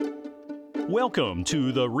Welcome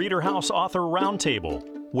to the Reader House Author Roundtable,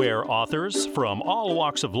 where authors from all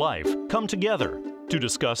walks of life come together to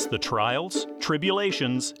discuss the trials,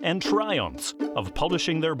 tribulations, and triumphs of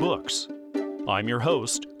publishing their books. I'm your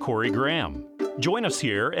host, Corey Graham. Join us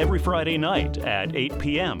here every Friday night at 8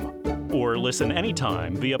 p.m. or listen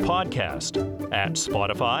anytime via podcast at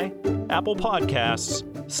Spotify, Apple Podcasts,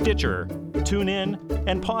 Stitcher, TuneIn,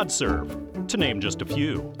 and PodServe, to name just a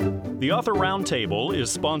few. The Author Roundtable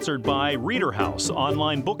is sponsored by Reader House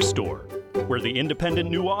Online Bookstore, where the independent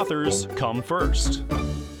new authors come first.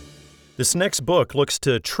 This next book looks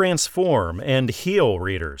to transform and heal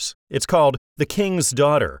readers. It's called The King's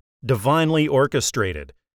Daughter, Divinely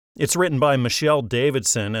Orchestrated. It's written by Michelle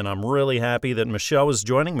Davidson, and I'm really happy that Michelle is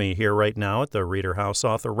joining me here right now at the Reader House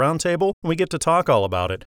Author Roundtable. We get to talk all about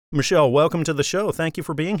it. Michelle, welcome to the show. Thank you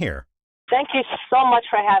for being here. Thank you so much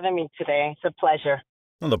for having me today. It's a pleasure.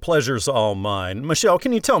 Well, the pleasure's all mine. Michelle,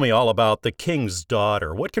 can you tell me all about The King's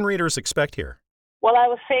Daughter? What can readers expect here? Well, I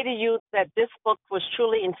would say to you that this book was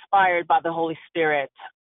truly inspired by the Holy Spirit.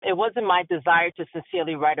 It wasn't my desire to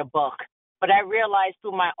sincerely write a book, but I realized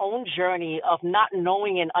through my own journey of not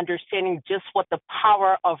knowing and understanding just what the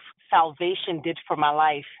power of salvation did for my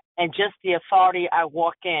life and just the authority I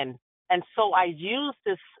walk in. And so I used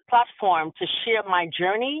this platform to share my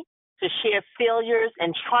journey, to share failures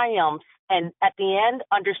and triumphs, and at the end,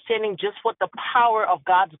 understanding just what the power of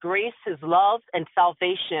God's grace, His love, and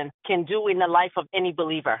salvation can do in the life of any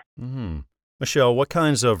believer. Michelle, what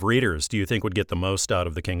kinds of readers do you think would get the most out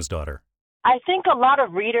of The King's Daughter? I think a lot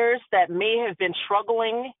of readers that may have been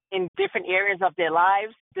struggling in different areas of their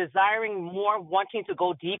lives, desiring more, wanting to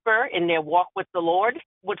go deeper in their walk with the Lord,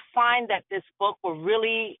 would find that this book will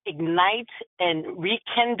really ignite and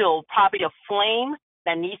rekindle probably a flame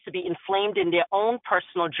that needs to be inflamed in their own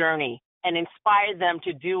personal journey and inspire them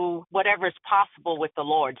to do whatever is possible with the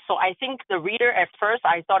Lord. So I think the reader, at first,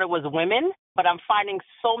 I thought it was women, but I'm finding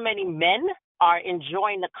so many men are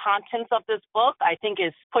enjoying the contents of this book. I think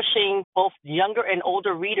it's pushing both younger and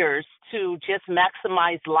older readers to just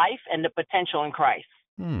maximize life and the potential in Christ.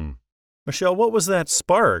 Michelle, what was that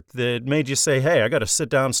spark that made you say, hey, I got to sit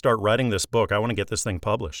down and start writing this book. I want to get this thing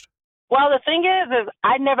published? Well, the thing is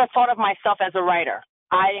I never thought of myself as a writer.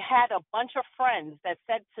 I had a bunch of friends that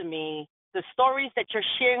said to me, the stories that you're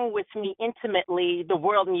sharing with me intimately, the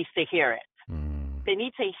world needs to hear it. They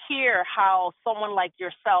need to hear how someone like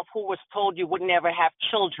yourself, who was told you would never have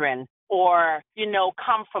children or,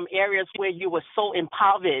 come from areas where you were so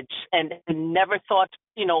impoverished and never thought,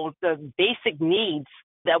 the basic needs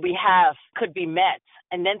that we have could be met,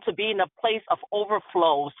 and then to be in a place of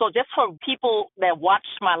overflow. So just for people that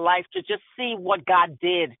watched my life to just see what God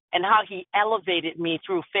did and how He elevated me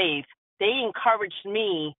through faith, they encouraged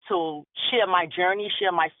me to share my journey,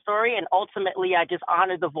 share my story, and ultimately I just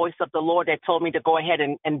honored the voice of the Lord that told me to go ahead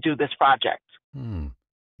and do this project.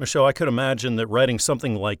 Michelle, I could imagine that writing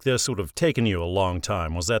something like this would have taken you a long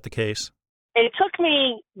time. Was that the case? It took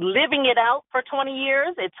me living it out for 20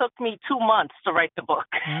 years. It took me 2 months to write the book.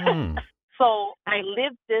 So I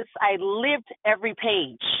lived this. I lived every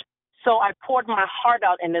page. So I poured my heart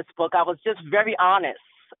out in this book. I was just very honest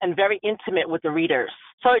and very intimate with the readers.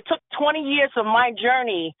 So it took 20 years of my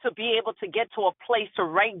journey to be able to get to a place to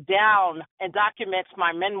write down and document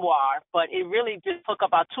my memoir. But it really just took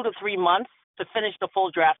about 2 to 3 months to finish the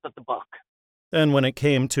full draft of the book. And when it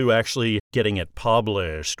came to actually getting it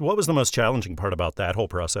published, what was the most challenging part about that whole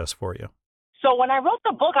process for you? So when I wrote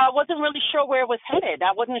the book, I wasn't really sure where it was headed.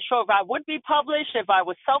 I wasn't sure if I would be published, if I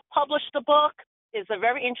would self-publish the book. It's a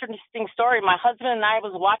very interesting story. My husband and I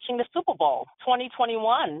was watching the Super Bowl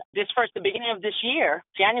 2021, the beginning of this year,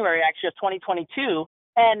 January actually of 2022,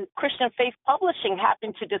 and Christian Faith Publishing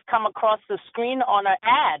happened to just come across the screen on an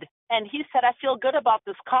ad. And he said, I feel good about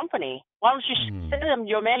this company. Why don't you send them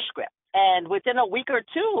your manuscript? And within a week or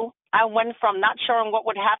two, I went from not sure what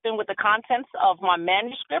would happen with the contents of my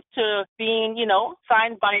manuscript to being,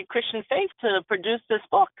 signed by Christian Faith to produce this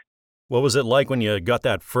book. What was it like when you got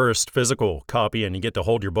that first physical copy and you get to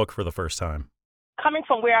hold your book for the first time? Coming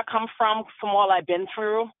from where I come from all I've been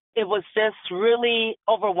through, it was just really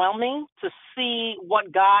overwhelming to see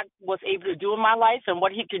what God was able to do in my life and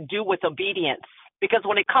what He could do with obedience. Because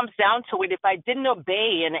when it comes down to it, if I didn't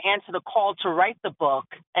obey and answer the call to write the book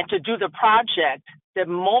and to do the project, the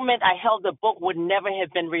moment I held the book would never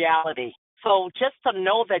have been reality. So just to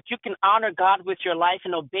know that you can honor God with your life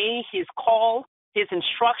and obey His call, His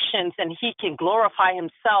instructions, and He can glorify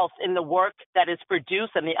Himself in the work that is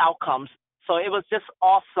produced and the outcomes. So it was just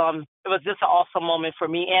awesome. It was just an awesome moment for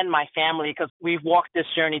me and my family because we've walked this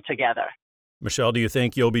journey together. Michelle, do you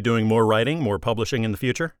think you'll be doing more writing, more publishing in the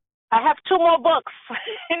future? I have two more books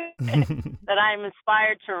that I'm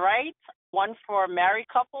inspired to write. One for married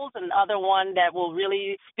couples and the other one that will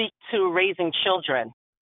really speak to raising children.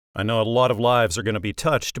 I know a lot of lives are going to be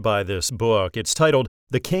touched by this book. It's titled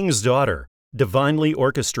The King's Daughter, Divinely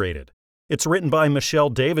Orchestrated. It's written by Michelle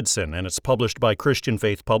Davidson, and it's published by Christian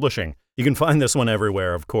Faith Publishing. You can find this one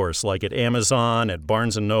everywhere, of course, like at Amazon, at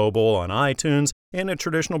Barnes & Noble, on iTunes, and at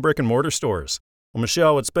traditional brick-and-mortar stores. Well,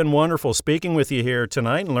 Michelle, it's been wonderful speaking with you here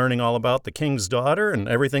tonight and learning all about The King's Daughter and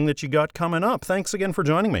everything that you got coming up. Thanks again for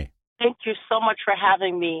joining me. Thank you so much for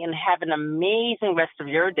having me, and have an amazing rest of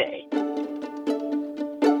your day.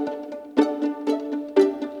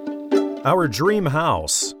 Our Dream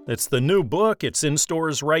House. It's the new book. It's in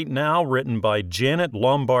stores right now, written by Janet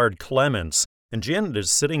Lombard Clements. And Janet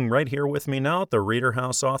is sitting right here with me now at the Reader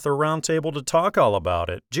House Author Roundtable to talk all about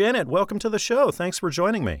it. Janet, welcome to the show. Thanks for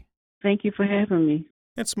joining me. Thank you for having me.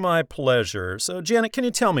 It's my pleasure. So, Janet, can you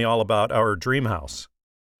tell me all about Our Dream House?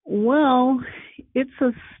 Well, it's a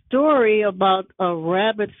story about a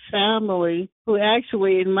rabbit family who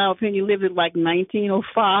actually, in my opinion, lived in like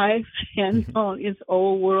 1905, and it's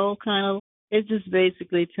old world kind of. It's just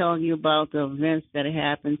basically telling you about the events that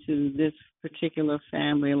happened to this particular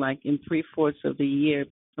family, like in 3/4 of the year,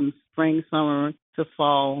 from spring, summer to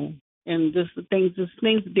fall, and just the things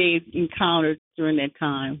they encountered during that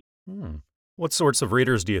time. What sorts of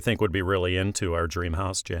readers do you think would be really into Our Dream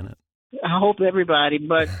House, Janet? I hope everybody,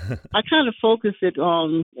 but I kind of focus it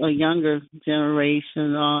on a younger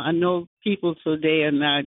generation. I know people today are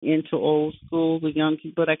not into old school, the young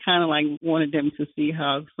people, but I kind of like wanted them to see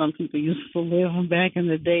how some people used to live back in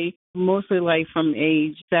the day, mostly like from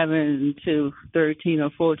age 7 to 13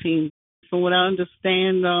 or 14. From what I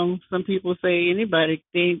understand, some people say anybody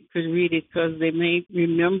they could read it because they may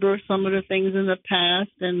remember some of the things in the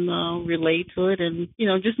past and relate to it, and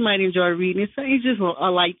just might enjoy reading it. So it's just a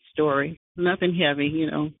light story, nothing heavy,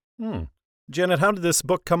 Janet, how did this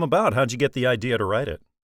book come about? How'd you get the idea to write it?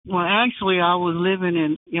 Well, actually, I was living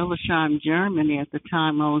in Hildesheim, Germany at the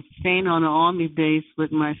time. I was staying on an army base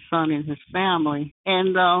with my son and his family,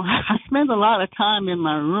 and I spent a lot of time in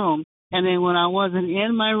my room. And then when I wasn't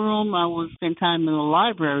in my room, I would spend time in the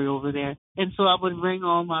library over there. And so I would bring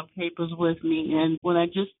all my papers with me. And when I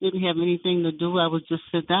just didn't have anything to do, I would just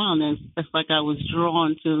sit down. And it's like I was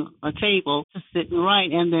drawn to a table to sit and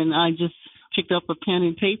write. And then I just picked up a pen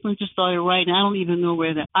and paper and just started writing. I don't even know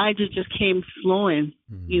where the idea just came flowing,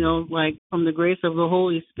 like from the grace of the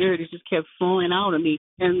Holy Spirit. It just kept flowing out of me.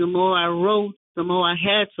 And the more I wrote, the more I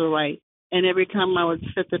had to write. And every time I would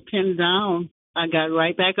set the pen down, I got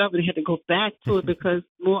right back up and had to go back to it because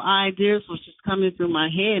more ideas was just coming through my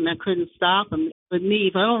head and I couldn't stop them. But me,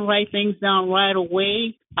 if I don't write things down right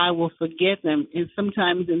away, I will forget them. And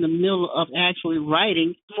sometimes in the middle of actually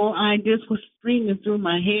writing, more ideas were streaming through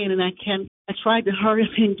my head and I tried to hurry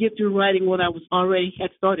up and get through writing what I was already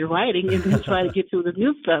had started writing and then try to get to the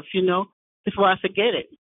new stuff, before I forget it.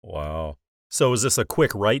 Wow. So is this a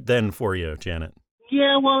quick write then for you, Janet?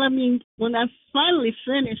 Yeah, well, I mean, when I finally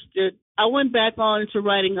finished it, I went back on to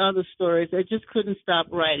writing other stories. I just couldn't stop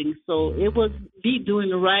writing. So it was me doing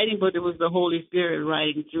the writing, but it was the Holy Spirit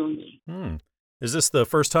writing through me. Is this the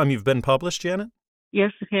first time you've been published, Janet?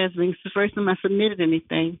 Yes, it has been. It's the first time I submitted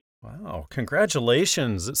anything. Wow,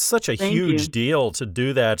 congratulations. It's such a Thank huge you. deal to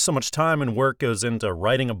do that. So much time and work goes into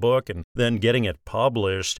writing a book and then getting it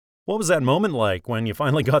published. What was that moment like when you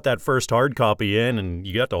finally got that first hard copy in and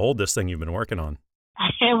you got to hold this thing you've been working on?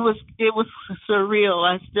 It was surreal.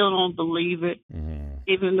 I still don't believe it.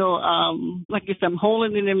 Even though, like I said, I'm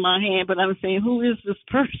holding it in my hand, but I'm saying, who is this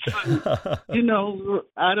person?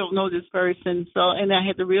 I don't know this person. So, and I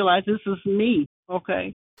had to realize this is me.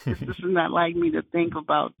 Okay. This is not like me to think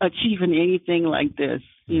about achieving anything like this,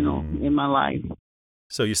 in my life.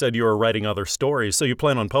 So you said you were writing other stories. So you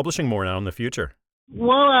plan on publishing more now in the future?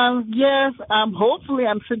 Well, yes. Hopefully,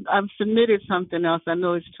 I've submitted something else. I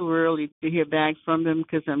know it's too early to hear back from them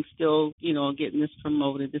because I'm still, getting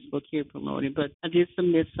this book here promoted. But I did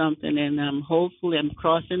submit something, and hopefully, I'm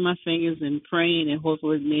crossing my fingers and praying, and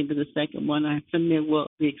hopefully, maybe the second one I submit will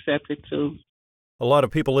be accepted too. A lot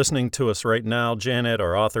of people listening to us right now, Janet,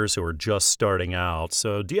 are authors who are just starting out.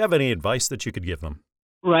 So, do you have any advice that you could give them?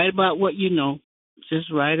 Write about what you know. Just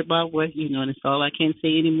write about what you know. That's all I can't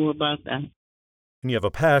say any more about that. And you have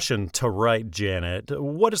a passion to write, Janet.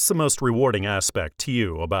 What is the most rewarding aspect to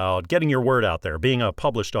you about getting your word out there, being a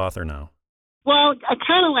published author now? Well, I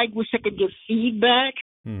kind of wish I could get feedback,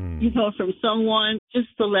 from someone just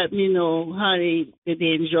to let me know how did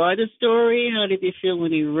they enjoy the story, how did they feel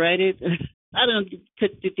when they read it. I don't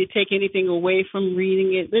could did you take anything away from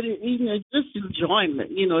reading it, but just enjoyment.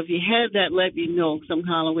 If you had that, let me know some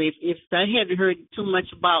kind of way. If I hadn't heard too much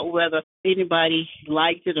about whether anybody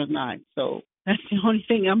liked it or not, so that's the only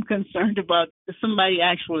thing I'm concerned about. Does somebody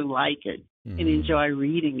actually like it and enjoy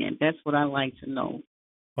reading it? That's what I like to know.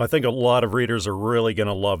 I think a lot of readers are really going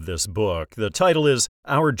to love this book. The title is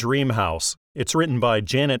Our Dream House. It's written by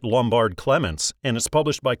Janet Lombard Clements, and it's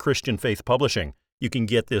published by Christian Faith Publishing. You can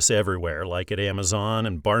get this everywhere, like at Amazon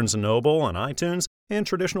and Barnes & Noble and iTunes and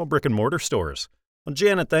traditional brick-and-mortar stores. Well,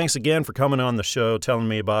 Janet, thanks again for coming on the show, telling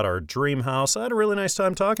me about Our Dream House. I had a really nice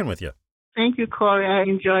time talking with you. Thank you, Corey. I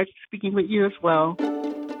enjoyed speaking with you as well.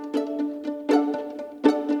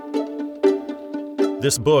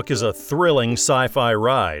 This book is a thrilling sci-fi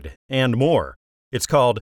ride, and more. It's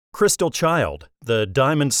called Crystal Child, The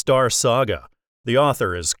Diamond Star Saga. The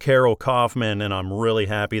author is Carol Kaufman, and I'm really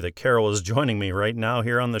happy that Carol is joining me right now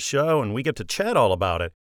here on the show, and we get to chat all about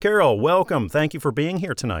it. Carol, welcome. Thank you for being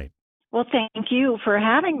here tonight. Well, thank you for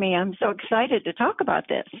having me. I'm so excited to talk about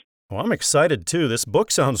this. Well, I'm excited, too. This book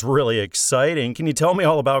sounds really exciting. Can you tell me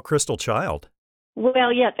all about Crystal Child?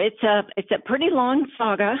 Well, yeah, it's a pretty long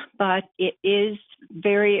saga, but it is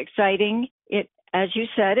very exciting. It, as you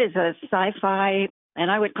said, is a sci-fi, and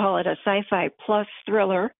I would call it a sci-fi plus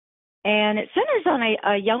thriller. And it centers on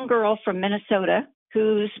a young girl from Minnesota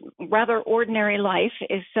whose rather ordinary life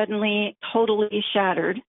is suddenly totally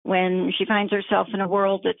shattered when she finds herself in a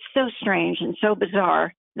world that's so strange and so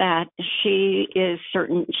bizarre that she is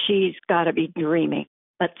certain she's got to be dreaming.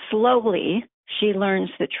 But slowly, she learns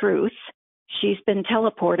the truth. She's been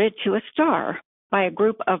teleported to a star by a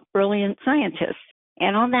group of brilliant scientists.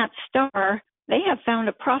 And on that star, they have found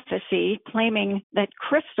a prophecy claiming that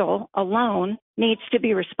Crystal alone needs to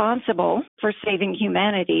be responsible for saving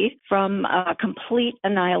humanity from complete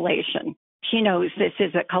annihilation. She knows this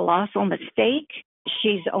is a colossal mistake.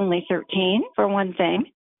 She's only 13, for one thing.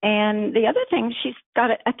 And the other thing, she's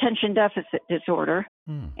got attention deficit disorder.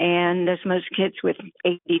 And as most kids with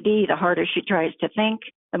ADD, the harder she tries to think,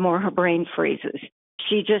 the more her brain freezes.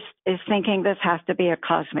 She just is thinking this has to be a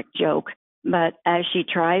cosmic joke. But as she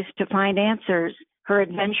tries to find answers, her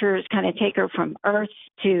adventures kind of take her from Earth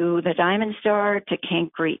to the Diamond Star to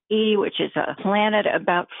Cancri E, which is a planet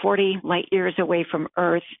about 40 light years away from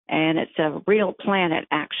Earth. And it's a real planet,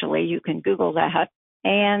 actually. You can Google that.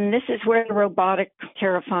 And this is where the robotic,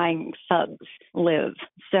 terrifying thugs live.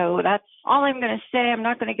 So that's all I'm going to say. I'm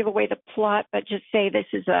not going to give away the plot, but just say this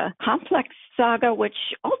is a complex saga which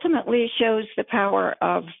ultimately shows the power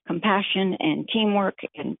of compassion and teamwork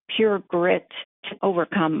and pure grit to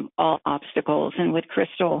overcome all obstacles. And with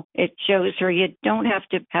Crystal, it shows her you don't have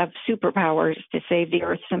to have superpowers to save the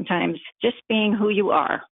Earth. Sometimes just being who you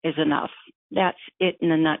are is enough. That's it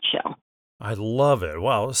in a nutshell. I love it.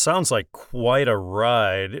 Wow, it sounds like quite a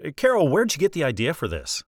ride. Carol, where'd you get the idea for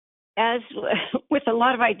this? As with a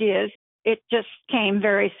lot of ideas, it just came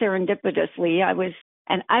very serendipitously.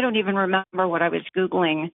 And I don't even remember what I was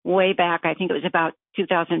Googling way back. I think it was about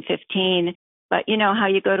 2015. But you know how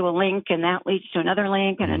you go to a link and that leads to another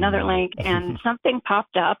link and another link, and something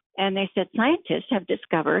popped up and they said scientists have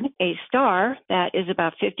discovered a star that is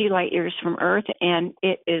about 50 light years from Earth, and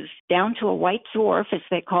it is down to a white dwarf, as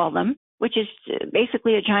they call them, which is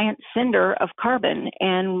basically a giant cinder of carbon.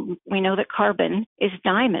 And we know that carbon is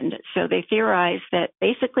diamond. So they theorize that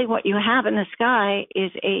basically what you have in the sky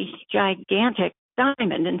is a gigantic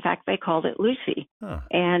diamond. In fact, they called it Lucy.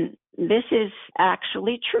 And this is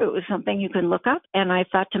actually true. It's something you can look up. And I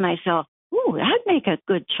thought to myself, ooh, that'd make a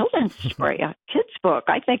good children's story, a kid's book.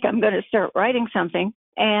 I think I'm going to start writing something.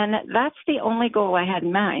 And that's the only goal I had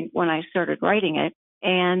in mind when I started writing it.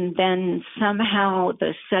 And then somehow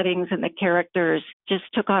the settings and the characters just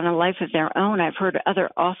took on a life of their own. I've heard other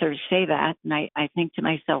authors say that, and I think to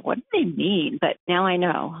myself, what do they mean? But now I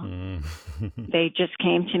know. They just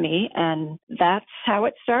came to me, and that's how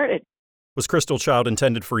it started. Was Crystal Child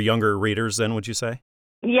intended for younger readers then, would you say?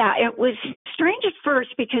 Yeah, it was strange at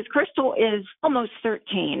first because Crystal is almost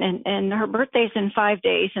 13, and her birthday's in 5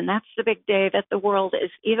 days, and that's the big day that the world is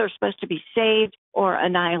either supposed to be saved or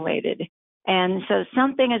annihilated. And so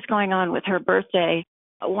something is going on with her birthday.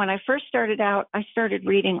 When I first started out, I started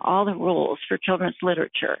reading all the rules for children's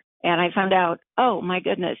literature. And I found out, oh, my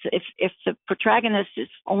goodness, if the protagonist is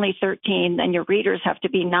only 13, then your readers have to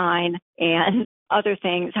be 9. And other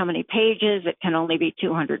things, how many pages? It can only be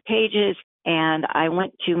 200 pages. And I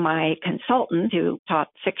went to my consultant who taught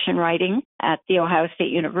fiction writing at The Ohio State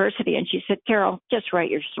University. And she said, Carol, just write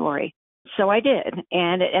your story. So I did,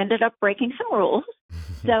 and it ended up breaking some rules.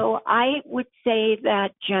 So I would say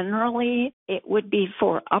that generally it would be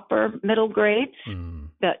for upper middle grades,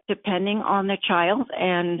 but depending on the child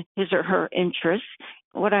and his or her interests.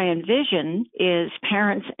 What I envision is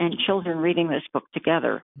parents and children reading this book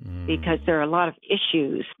together because there are a lot of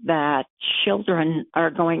issues that children are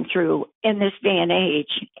going through in this day and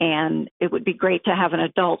age, and it would be great to have an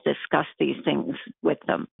adult discuss these things with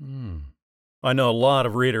them. I know a lot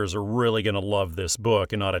of readers are really going to love this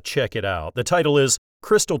book and ought to check it out. The title is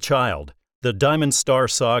Crystal Child, The Diamond Star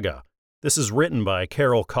Saga. This is written by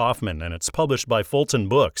Carol Kaufman, and it's published by Fulton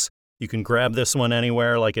Books. You can grab this one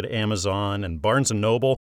anywhere, like at Amazon and Barnes &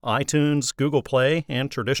 Noble, iTunes, Google Play, and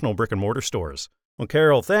traditional brick-and-mortar stores. Well,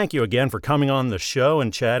 Carol, thank you again for coming on the show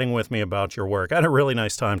and chatting with me about your work. I had a really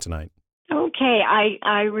nice time tonight. Okay,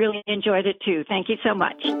 I really enjoyed it too. Thank you so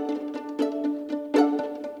much.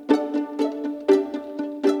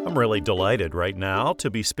 I'm really delighted right now to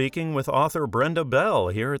be speaking with author Brenda Bell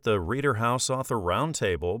here at the Reader House Author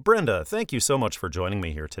Roundtable. Brenda, thank you so much for joining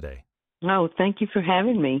me here today. Oh, thank you for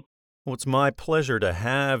having me. Well, it's my pleasure to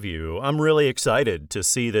have you. I'm really excited to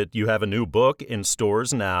see that you have a new book in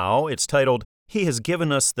stores now. It's titled, He Has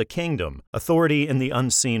Given Us the Kingdom, Authority in the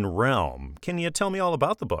Unseen Realm. Can you tell me all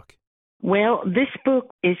about the book? Well, this book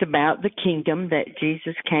is about the kingdom that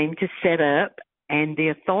Jesus came to set up and the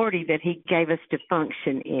authority that he gave us to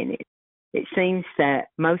function in it. It seems that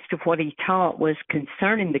most of what he taught was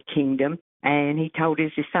concerning the kingdom, and he told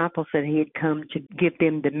his disciples that he had come to give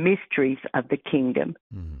them the mysteries of the kingdom.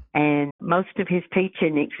 And most of his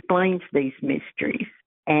teaching explains these mysteries.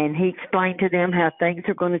 And he explained to them how things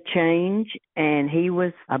are going to change, and he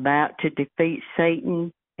was about to defeat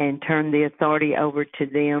Satan and turn the authority over to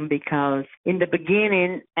them, because in the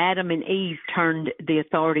beginning, Adam and Eve turned the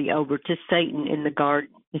authority over to Satan in the garden.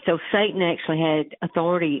 And so Satan actually had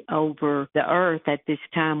authority over the earth at this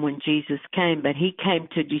time when Jesus came, but he came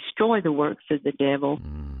to destroy the works of the devil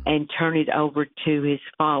and turn it over to his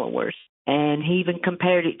followers. And he even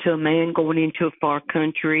compared it to a man going into a far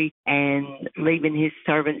country and leaving his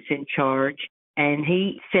servants in charge. And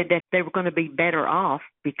he said that they were going to be better off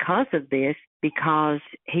because of this, because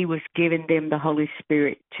he was giving them the Holy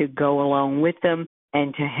Spirit to go along with them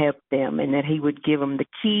and to help them, and that he would give them the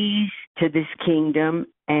keys to this kingdom,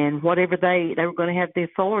 and whatever they were going to have the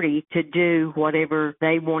authority to do whatever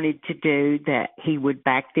they wanted to do, that he would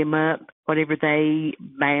back them up. Whatever they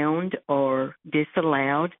bound or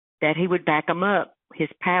disallowed, that he would back them up, his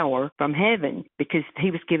power from heaven, because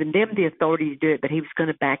he was giving them the authority to do it, but he was going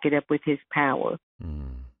to back it up with his power.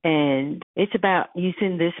 And it's about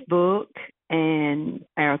using this book and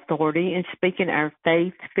our authority and speaking our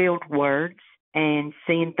faith-filled words and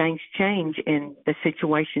seeing things change in the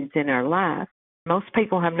situations in our life. Most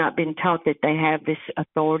people have not been taught that they have this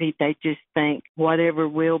authority. They just think whatever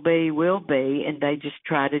will be, and they just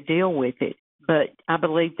try to deal with it. But I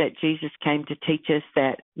believe that Jesus came to teach us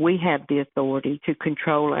that we have the authority to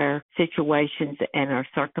control our situations and our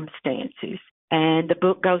circumstances. And the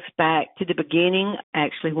book goes back to the beginning,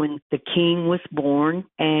 actually, when the king was born,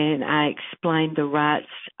 and I explained the rights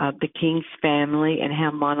of the king's family and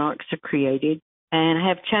how monarchs are created. And I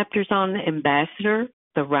have chapters on the ambassador,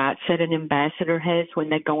 the rights that an ambassador has when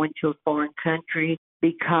they go into a foreign country,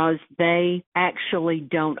 because they actually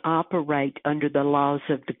don't operate under the laws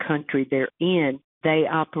of the country they're in. They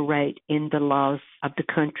operate in the laws of the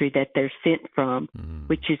country that they're sent from,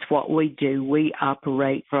 which is what we do. We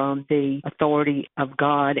operate from the authority of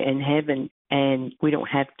God and heaven, and we don't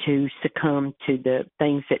have to succumb to the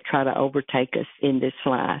things that try to overtake us in this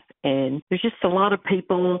life. And there's just a lot of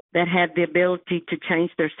people that have the ability to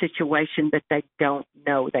change their situation, but they don't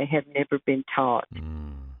know. They have never been taught.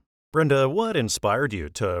 Brenda, what inspired you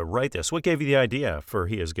to write this? What gave you the idea for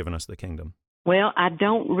He Has Given Us the Kingdom? Well, I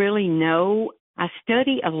don't really know. I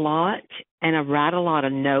study a lot and I write a lot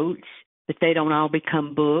of notes, but they don't all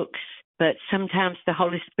become books. But sometimes the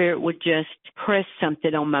Holy Spirit would just press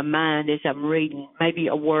something on my mind as I'm reading, maybe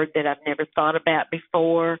a word that I've never thought about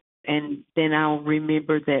before. And then I'll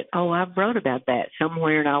remember that, I've wrote about that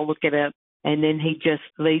somewhere, and I'll look it up. And then he just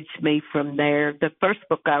leads me from there. The first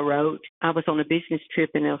book I wrote, I was on a business trip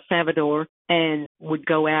in El Salvador and would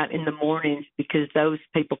go out in the mornings because those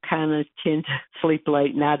people kind of tend to sleep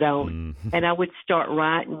late and I don't. And I would start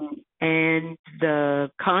writing, and the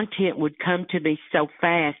content would come to me so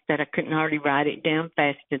fast that I couldn't hardly write it down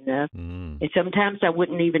fast enough. And sometimes I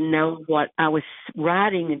wouldn't even know what I was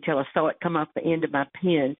writing until I saw it come off the end of my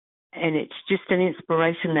pen. And it's just an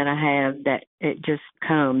inspiration that I have that it just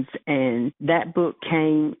comes. And that book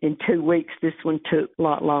came in 2 weeks. This one took a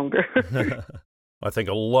lot longer. I think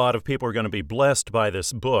a lot of people are going to be blessed by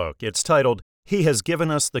this book. It's titled, He Has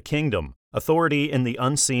Given Us the Kingdom, Authority in the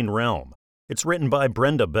Unseen Realm. It's written by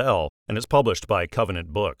Brenda Bell, and it's published by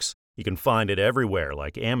Covenant Books. You can find it everywhere,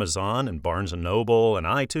 like Amazon and Barnes & Noble and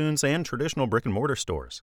iTunes and traditional brick-and-mortar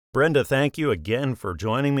stores. Brenda, thank you again for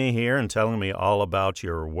joining me here and telling me all about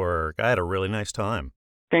your work. I had a really nice time.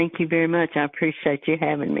 Thank you very much. I appreciate you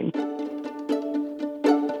having me.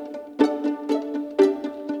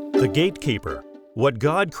 The Gatekeeper, What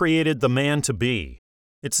God Created the Man to Be.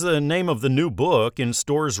 It's the name of the new book in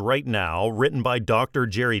stores right now, written by Dr.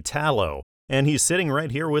 Jerry Tallow, and he's sitting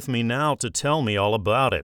right here with me now to tell me all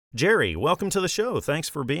about it. Jerry, welcome to the show. Thanks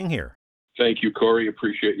for being here. Thank you, Corey.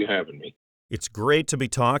 Appreciate you having me. It's great to be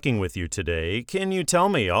talking with you today. Can you tell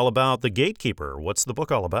me all about The Gatekeeper? What's the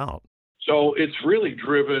book all about? So it's really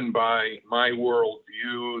driven by my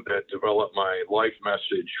worldview that developed my life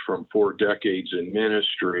message from 4 decades in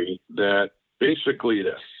ministry, that basically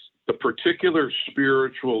this, the particular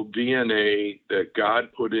spiritual DNA that God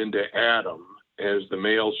put into Adam as the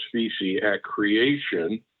male species at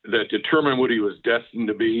creation that determined what he was destined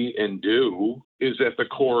to be and do is at the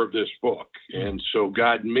core of this book. And so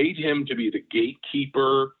God made him to be the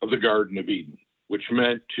gatekeeper of the Garden of Eden, which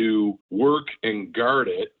meant to work and guard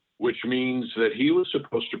it, which means that he was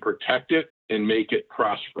supposed to protect it and make it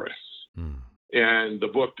prosperous. And the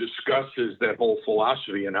book discusses that whole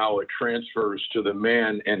philosophy and how it transfers to the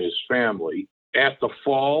man and his family. At the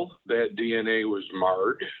fall, that DNA was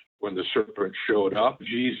marred. When the serpent showed up,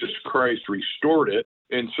 Jesus Christ restored it.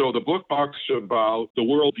 And so the book talks about the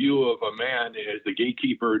worldview of a man as the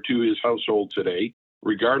gatekeeper to his household today,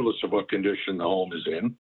 regardless of what condition the home is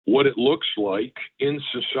in, what it looks like in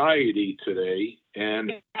society today,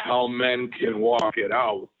 and how men can walk it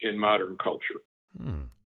out in modern culture.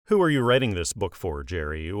 Who are you writing this book for,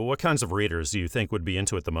 Jerry? What kinds of readers do you think would be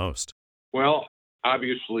into it the most? Well,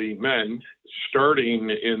 obviously men starting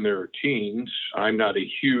in their teens. I'm not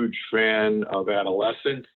a huge fan of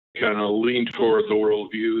adolescents. Kind of lean toward the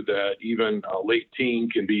worldview that even a late teen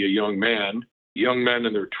can be a young man. Young men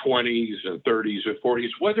in their 20s and 30s and 40s,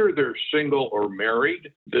 whether they're single or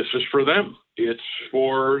married, this is for them. It's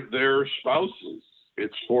for their spouses.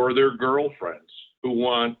 It's for their girlfriends who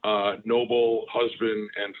want a noble husband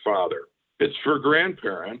and father. It's for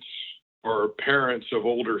grandparents or parents of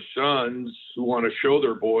older sons who want to show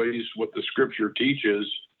their boys what the scripture teaches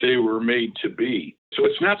they were made to be. So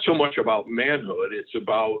it's not so much about manhood, it's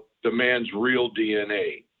about the man's real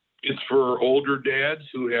DNA. It's for older dads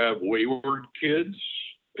who have wayward kids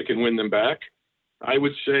that can win them back. I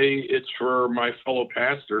would say it's for my fellow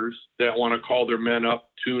pastors that want to call their men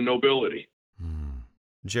up to nobility.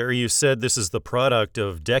 Jerry, you said this is the product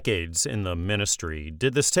of decades in the ministry.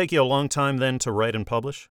 Did this take you a long time then to write and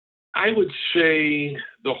publish? I would say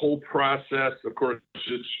the whole process, of course,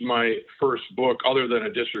 it's my first book other than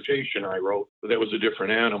a dissertation I wrote that was a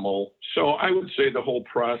different animal. So I would say the whole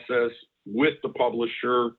process with the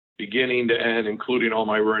publisher, beginning to end, including all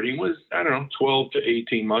my writing, was, 12 to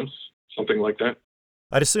 18 months, something like that.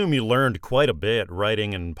 I'd assume you learned quite a bit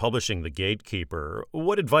writing and publishing The Gatekeeper.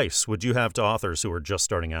 What advice would you have to authors who are just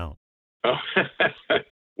starting out?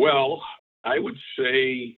 Well, I would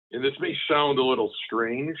say, and this may sound a little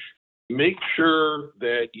strange, make sure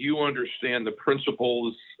that you understand the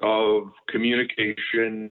principles of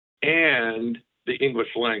communication and the English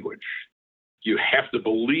language. You have to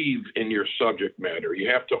believe in your subject matter. You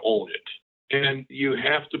have to own it. And you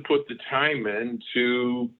have to put the time in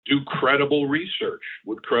to do credible research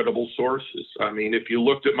with credible sources. I mean, if you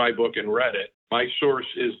looked at my book and read it, my source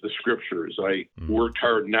is the scriptures. I worked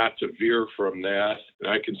hard not to veer from that,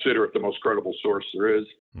 and I consider it the most credible source there is.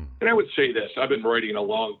 And I would say this, I've been writing a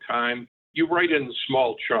long time. You write in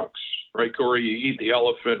small chunks, right, Corey? You eat the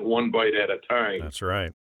elephant one bite at a time. That's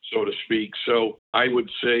right. So to speak. So I would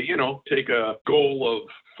say, take a goal of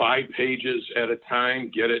 5 pages at a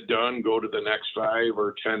time, get it done, go to the next 5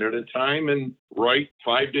 or 10 at a time, and write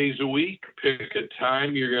 5 days a week. Pick a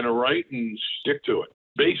time you're going to write and stick to it.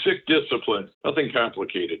 Basic discipline, nothing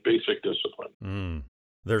complicated, basic discipline.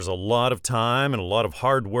 There's a lot of time and a lot of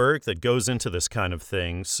hard work that goes into this kind of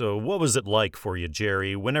thing. So what was it like for you,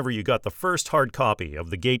 Jerry, whenever you got the first hard copy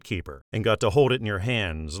of The Gatekeeper and got to hold it in your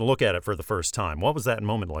hands and look at it for the first time? What was that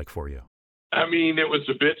moment like for you? I mean, it was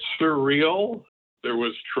a bit surreal. There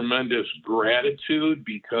was tremendous gratitude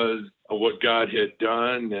because of what God had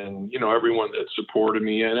done and, everyone that supported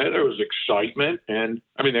me in it. There was excitement. And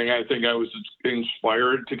I think I was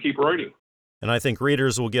inspired to keep writing. And I think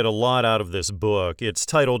readers will get a lot out of this book. It's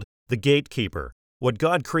titled The Gatekeeper, What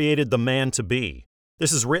God Created the Man to Be.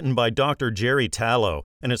 This is written by Dr. Jerry Tallow,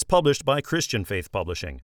 and it's published by Christian Faith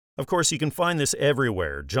Publishing. Of course, you can find this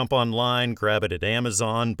everywhere. Jump online, grab it at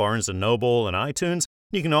Amazon, Barnes & Noble, and iTunes.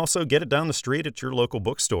 You can also get it down the street at your local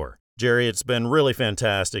bookstore. Jerry, it's been really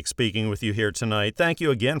fantastic speaking with you here tonight. Thank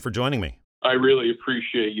you again for joining me. I really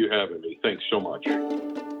appreciate you having me. Thanks so much.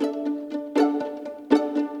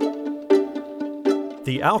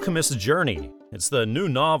 The Alchemist's Journey. It's the new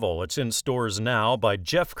novel. It's in stores now by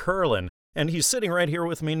Jeff Kurland, and he's sitting right here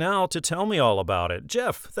with me now to tell me all about it.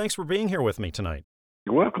 Jeff, thanks for being here with me tonight.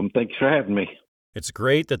 You're welcome. Thanks for having me. It's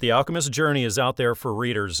great that The Alchemist's Journey is out there for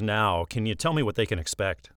readers now. Can you tell me what they can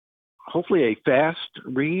expect? Hopefully a fast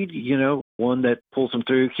read, one that pulls them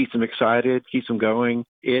through, keeps them excited, keeps them going.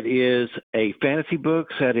 It is a fantasy book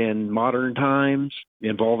set in modern times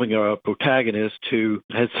involving a protagonist who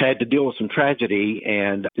has had to deal with some tragedy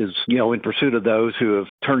and is, in pursuit of those who have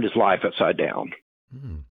turned his life upside down.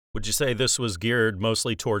 Would you say this was geared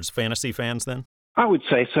mostly towards fantasy fans then? I would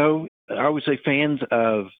say so. I would say fans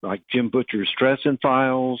of like Jim Butcher's Dresden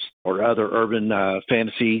Files or other urban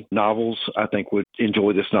fantasy novels, I think would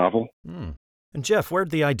enjoy this novel. And Jeff, where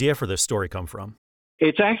did the idea for this story come from?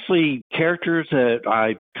 It's actually characters that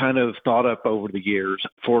I kind of thought up over the years.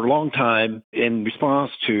 For a long time, in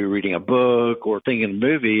response to reading a book or thinking a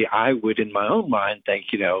movie, I would, in my own mind, think,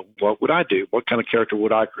 what would I do? What kind of character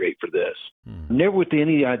would I create for this? Never with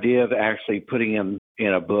any idea of actually putting him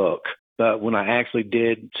in a book. But when I actually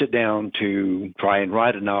did sit down to try and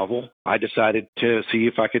write a novel, I decided to see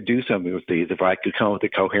if I could do something with these, if I could come up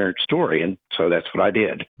with a coherent story. And so that's what I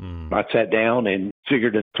did. I sat down and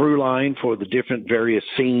figured a through line for the different various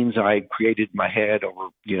scenes I created in my head over,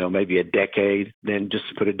 maybe a decade, then just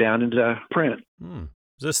put it down into print. Is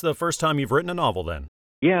this the first time you've written a novel then?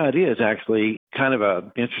 Yeah, it is actually. Kind of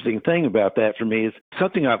an interesting thing about that for me is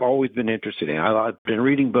something I've always been interested in. I've been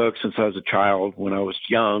reading books since I was a child. When I was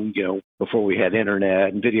young, before we had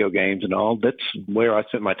internet and video games and all, that's where I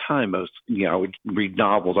spent my time most. I would read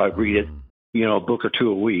novels. I'd read it, a book or two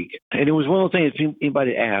a week. And it was one of the things, if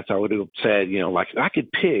anybody asked, I would have said, like if I could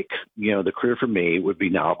pick, the career for me would be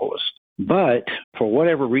novelist. But for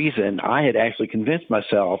whatever reason, I had actually convinced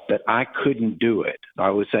myself that I couldn't do it.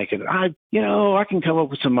 I was thinking, I can come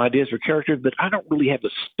up with some ideas for characters, but I don't really have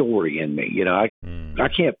a story in me. I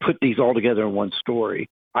can't put these all together in one story.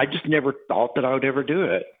 I just never thought that I would ever do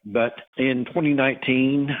it. But in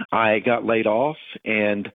 2019, I got laid off.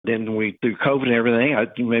 And then through COVID and everything, I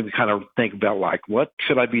maybe kind of think about what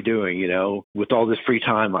should I be doing, with all this free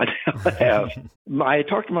time I now have. I had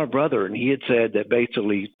talked to my brother, and he had said that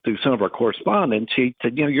basically through some of our correspondence, he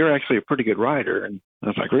said, you're actually a pretty good writer. And I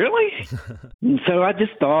was like, really? And so I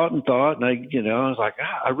just thought, and I was like,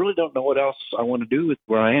 I really don't know what else I want to do with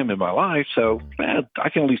where I am in my life. So I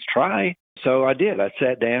can at least try. So I did. I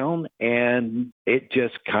sat down and it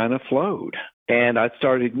just kind of flowed. And I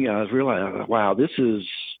started, I was realizing, wow, this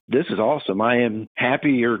is awesome. I am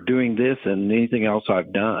happier doing this than anything else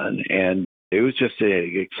I've done. And it was just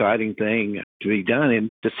an exciting thing to be done and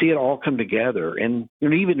to see it all come together. And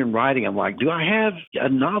even in writing, I'm like, do I have a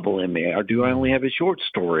novel in me, or do I only have a short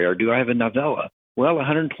story, or do I have a novella? Well,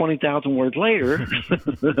 120,000 words later,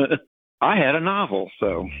 I had a novel.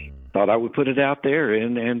 So thought I would put it out there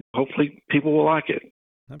and hopefully people will like it.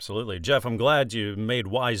 Absolutely. Jeff, I'm glad you made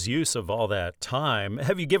wise use of all that time.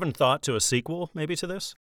 Have you given thought to a sequel maybe to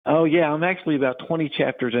this? Oh, yeah. I'm actually about 20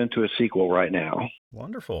 chapters into a sequel right now.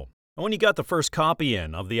 Wonderful. And when you got the first copy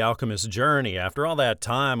in of The Alchemist's Journey, after all that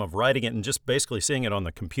time of writing it and just basically seeing it on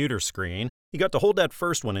the computer screen, you got to hold that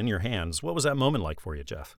first one in your hands. What was that moment like for you,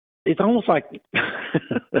 Jeff? It's almost like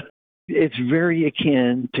it's very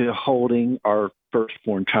akin to holding our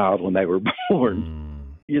firstborn child when they were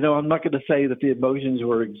born. I'm not going to say that the emotions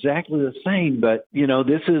were exactly the same, but,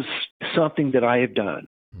 this is something that I have done.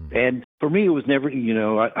 And for me, it was never,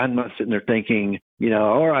 I'm not sitting there thinking,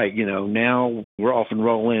 all right, now we're off and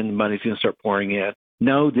rolling, the money's going to start pouring in.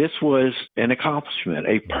 No, this was an accomplishment,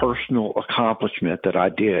 a personal accomplishment that I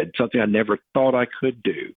did, something I never thought I could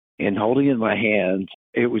do. And holding it in my hands,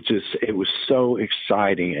 it was so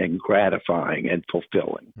exciting and gratifying and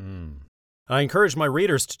fulfilling. I encourage my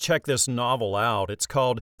readers to check this novel out. It's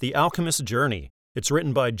called The Alchemist's Journey. It's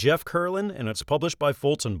written by Jeff Kurland, and it's published by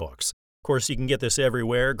Fulton Books. Of course, you can get this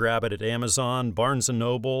everywhere. Grab it at Amazon, Barnes &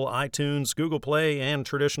 Noble, iTunes, Google Play, and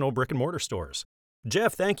traditional brick-and-mortar stores.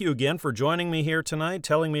 Jeff, thank you again for joining me here tonight,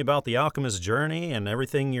 telling me about The Alchemist's Journey and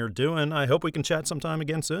everything you're doing. I hope we can chat sometime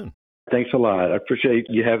again soon. Thanks a lot. I appreciate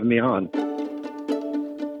you having me on.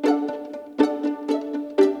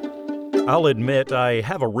 I'll admit I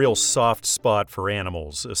have a real soft spot for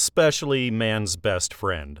animals, especially man's best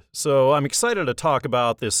friend. So I'm excited to talk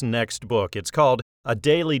about this next book. It's called A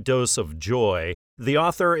Daily Dose of Joy. The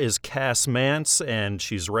author is Cass Mance, and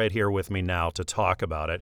she's right here with me now to talk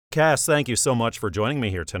about it. Cass, thank you so much for joining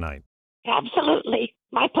me here tonight. Absolutely.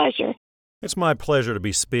 My pleasure. It's my pleasure to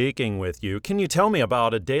be speaking with you. Can you tell me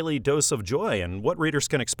about A Daily Dose of Joy and what readers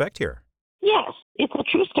can expect here? Yes, it's a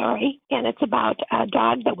true story, and it's about a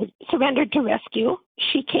dog that was surrendered to rescue.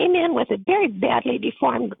 She came in with a very badly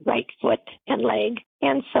deformed right foot and leg,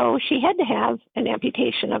 and so she had to have an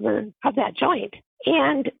amputation of that joint.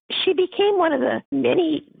 And she became one of the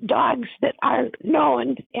many dogs that are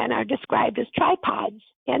known and are described as tripods.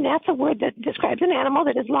 And that's a word that describes an animal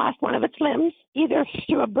that has lost one of its limbs, either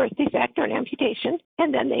through a birth defect or an amputation,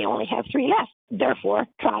 and then they only have 3 left, therefore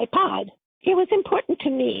tripod. It was important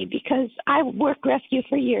to me because I worked rescue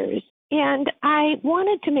for years, and I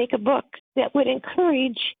wanted to make a book that would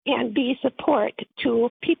encourage and be support to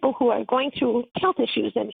people who are going through health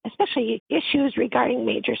issues, and especially issues regarding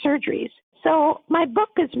major surgeries. So my book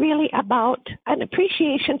is really about an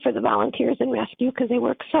appreciation for the volunteers in rescue because they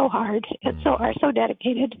work so hard and are so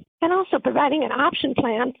dedicated, and also providing an option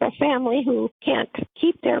plan for a family who can't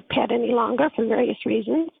keep their pet any longer for various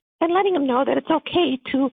reasons, and letting them know that it's okay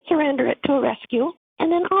to surrender it to a rescue.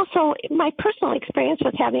 And then also my personal experience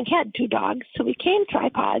with having had 2 dogs who became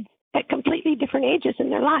tripods at completely different ages in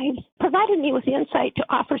their lives provided me with the insight to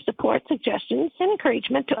offer support, suggestions, and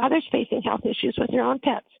encouragement to others facing health issues with their own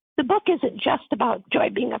pets. The book isn't just about Joy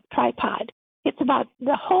being a tripod. It's about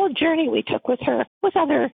the whole journey we took with her with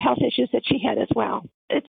other health issues that she had as well.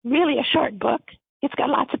 It's really a short book. It's got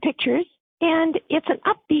lots of pictures, and it's an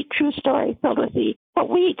upbeat, true story filled with what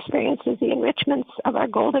we experienced as the enrichments of our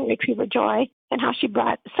golden retriever Joy, and how she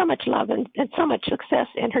brought so much love and so much success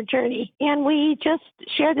in her journey. And we just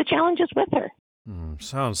share the challenges with her.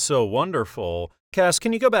 Sounds so wonderful. Cass,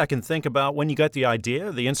 can you go back and think about when you got the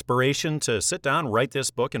idea, the inspiration to sit down, write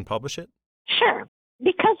this book, and publish it? Sure.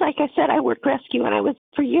 Because, like I said, I worked rescue and I was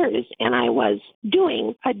for years, and I was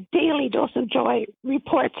doing a daily dose of joy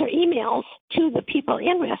reports or emails to the people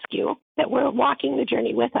in rescue that were walking the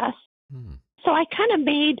journey with us. So I kind of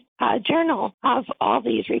made a journal of all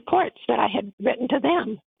these reports that I had written to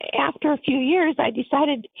them. After a few years, I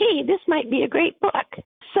decided, hey, this might be a great book.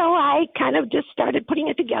 So I kind of just started putting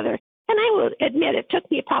it together. And I will admit it took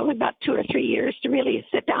me probably about 2 or 3 years to really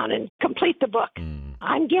sit down and complete the book.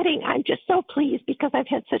 I'm just so pleased because I've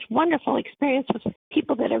had such wonderful experience with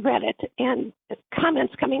people that have read it, and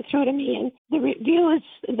comments coming through to me, and the reviews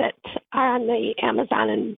that are on the Amazon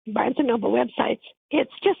and Barnes & Noble websites.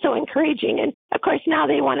 It's just so encouraging. And, of course, now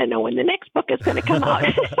they want to know when the next book is going to come out.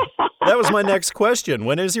 That was my next question.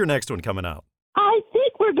 When is your next one coming out? I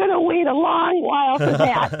think we're going to wait a long while for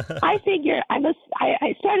that. I figure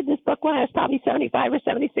I started this book when I was probably 75 or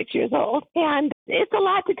 76 years old, and it's a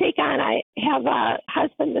lot to take on. I have a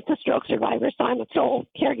husband that's a stroke survivor, so I'm a sole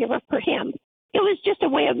caregiver for him. It was just a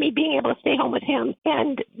way of me being able to stay home with him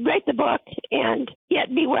and write the book and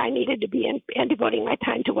yet be where I needed to be and devoting my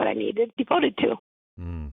time to what I needed devoted to.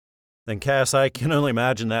 Then, Cass, I can only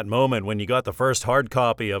imagine that moment when you got the first hard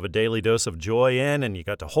copy of A Daily Dose of Joy in, and you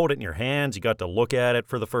got to hold it in your hands, you got to look at it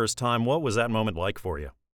for the first time. What was that moment like for you?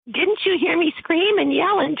 Didn't you hear me scream and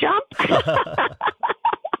yell and jump?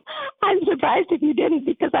 I'm surprised if you didn't,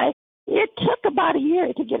 because it took about a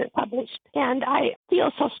year to get it published. And I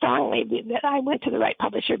feel so strongly that I went to the right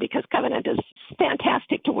publisher because Covenant is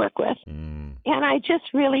fantastic to work with. And I just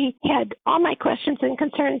really had all my questions and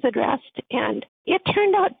concerns addressed, and it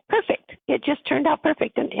turned out perfect. It just turned out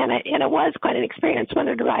perfect. And it was quite an experience when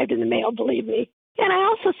it arrived in the mail, believe me. And I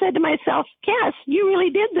also said to myself, Cass, you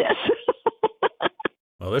really did this.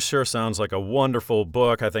 Well, this sure sounds like a wonderful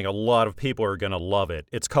book. I think a lot of people are going to love it.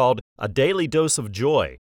 It's called A Daily Dose of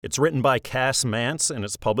Joy. It's written by Cass Mance, and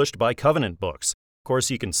it's published by Covenant Books. Of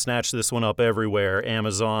course, you can snatch this one up everywhere: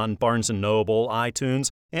 Amazon, Barnes & Noble, iTunes,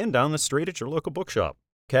 and down the street at your local bookshop.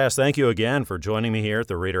 Cass, thank you again for joining me here at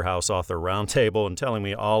the Reader House Author Roundtable and telling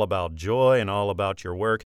me all about Joy and all about your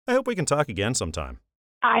work. I hope we can talk again sometime.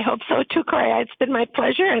 I hope so too, Corey. It's been my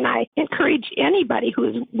pleasure, and I encourage anybody who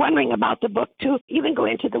is wondering about the book to even go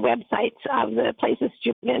into the websites of the places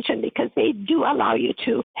you mentioned, because they do allow you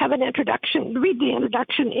to have an introduction, read the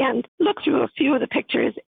introduction, and look through a few of the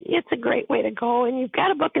pictures. It's a great way to go, and you've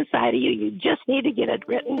got a book inside of you. You just need to get it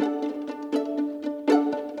written.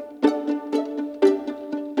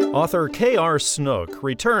 Author K.R. Snook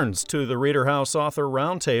returns to the Reader House Author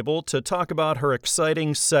Roundtable to talk about her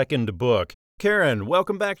exciting second book. Karen,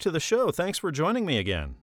 welcome back to the show. Thanks for joining me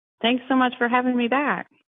again. Thanks so much for having me back.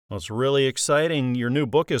 Well, it's really exciting. Your new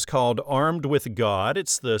book is called Armed with God.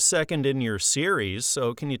 It's the second in your series,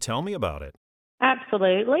 so can you tell me about it?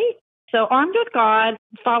 Absolutely. So Armed with God,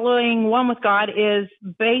 following One with God, is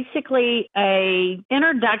basically a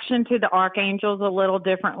introduction to the archangels a little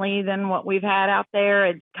differently than what we've had out there.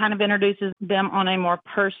 It kind of introduces them on a more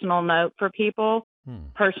personal note for people.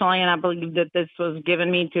 Personally, and I believe that this was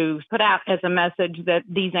given me to put out as a message that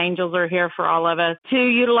these angels are here for all of us to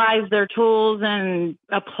utilize their tools and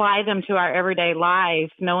apply them to our everyday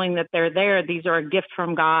life, knowing that they're there. These are a gift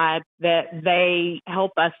from God, that they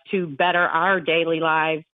help us to better our daily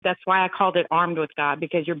lives. That's why I called it Armed with God,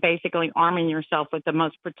 because you're basically arming yourself with the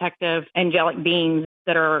most protective angelic beings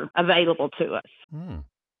that are available to us.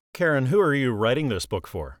 Karen, who are you writing this book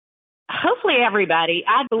for? Hopefully everybody.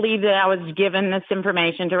 I believe that I was given this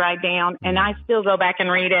information to write down, and I still go back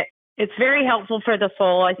and read it. It's very helpful for the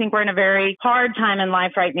soul. I think we're in a very hard time in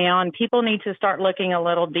life right now, and people need to start looking a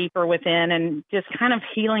little deeper within and just kind of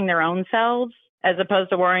healing their own selves as opposed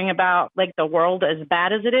to worrying about like the world as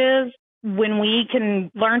bad as it is. When we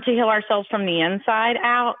can learn to heal ourselves from the inside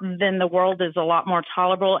out, then the world is a lot more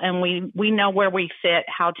tolerable, and we know where we fit,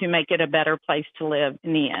 how to make it a better place to live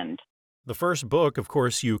in the end. The first book, of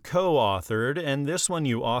course, you co-authored, and this one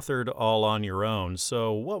you authored all on your own.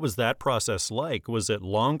 So what was that process like? Was it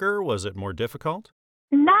longer? Was it more difficult?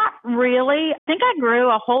 Not really. I think I grew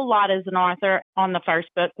a whole lot as an author on the first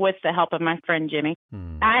book with the help of my friend Jimmy.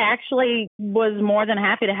 I actually was more than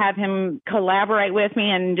happy to have him collaborate with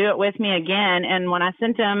me and do it with me again. And when I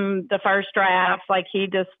sent him the first draft, like he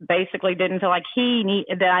just basically didn't feel like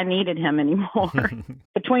that I needed him anymore.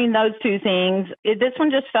 Between those two things, this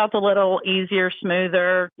one just felt a little easier,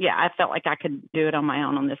 smoother. Yeah, I felt like I could do it on my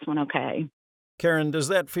own on this one. Okay. Karen, does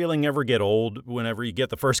that feeling ever get old whenever you get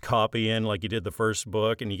the first copy in, like you did the first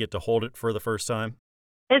book, and you get to hold it for the first time?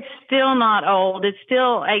 It's still not old. It's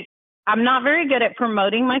still, I'm not very good at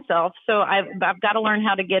promoting myself, so I've got to learn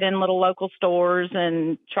how to get in little local stores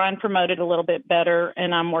and try and promote it a little bit better,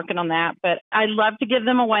 and I'm working on that. But I love to give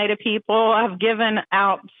them away to people. I've given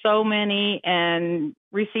out so many and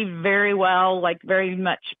received very well, like very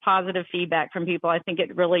much positive feedback from people. I think that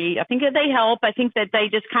they help. I think that they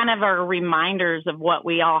just kind of are reminders of what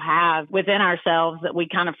we all have within ourselves that we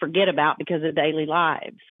kind of forget about because of daily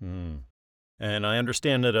lives. And I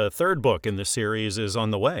understand that a third book in this series is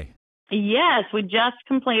on the way. Yes, we just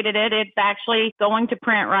completed it. It's actually going to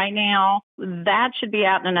print right now. That should be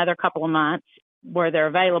out in another couple of months. Where they're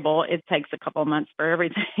available, it takes a couple of months for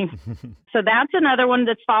everything. So that's another one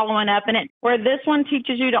that's following up in it, where this one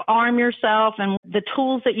teaches you to arm yourself and the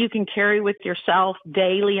tools that you can carry with yourself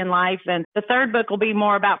daily in life. And the third book will be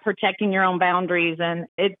more about protecting your own boundaries. And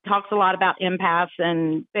it talks a lot about empaths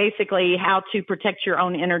and basically how to protect your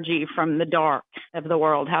own energy from the dark of the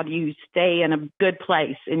world. How do you stay in a good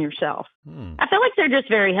place in yourself? I feel like they're just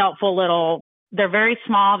very helpful they're very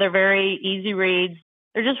small. They're very easy reads.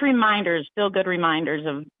 They're just reminders, feel-good reminders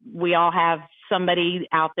of we all have somebody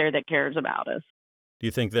out there that cares about us. Do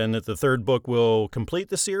you think then that the third book will complete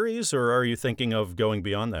the series, or are you thinking of going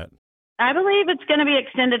beyond that? I believe it's going to be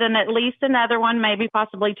extended in at least another one, maybe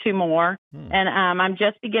possibly two more. And I'm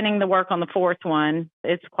just beginning the work on the fourth one.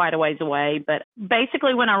 It's quite a ways away. But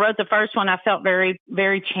basically, when I wrote the first one, I felt very,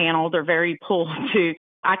 very channeled or very pulled to.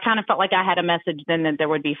 I kind of felt like I had a message then that there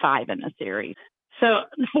would be 5 in the series. So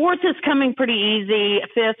the fourth is coming pretty easy.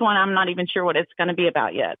 Fifth one, I'm not even sure what it's going to be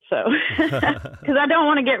about yet. So, because I don't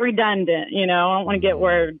want to get redundant, I don't want to get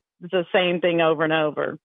where it's the same thing over and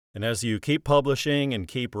over. And as you keep publishing and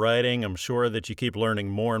keep writing, I'm sure that you keep learning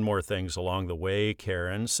more and more things along the way,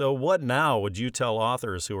 Karen. So what now would you tell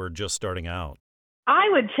authors who are just starting out? I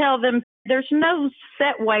would tell them there's no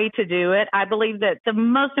set way to do it. I believe that the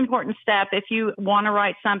most important step, if you want to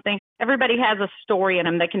write something, everybody has a story in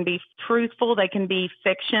them. They can be truthful, they can be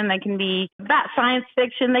fiction, they can be about science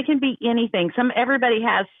fiction, they can be anything. Everybody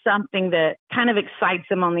has something that kind of excites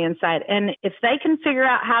them on the inside. And if they can figure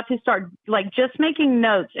out how to start just making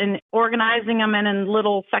notes and organizing them in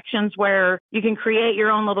little sections where you can create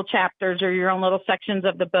your own little chapters or your own little sections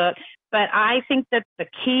of the book. But I think that the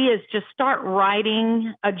key is just start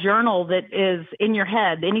writing a journal that is in your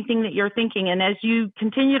head, anything that you're thinking. And as you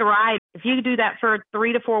continue to write, if you do that for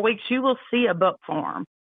 3 to 4 weeks, you will see a book form.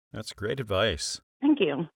 That's great advice. Thank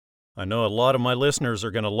you. I know a lot of my listeners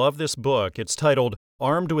are going to love this book. It's titled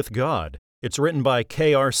Armed with God. It's written by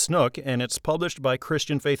K.R. Snook, and it's published by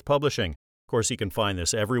Christian Faith Publishing. Of course, you can find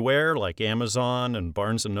this everywhere, like Amazon and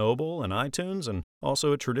Barnes & Noble and iTunes, and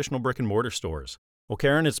also at traditional brick-and-mortar stores. Well,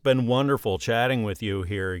 Karen, it's been wonderful chatting with you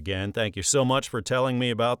here again. Thank you so much for telling me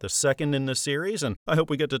about the second in the series, and I hope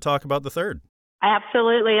we get to talk about the third.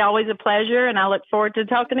 Absolutely. Always a pleasure, and I look forward to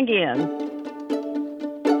talking again.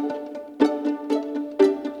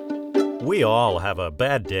 We all have a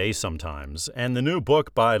bad day sometimes, and the new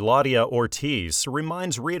book by Laudia Ortiz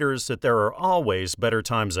reminds readers that there are always better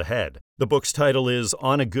times ahead. The book's title is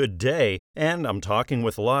On a Good Day, and I'm talking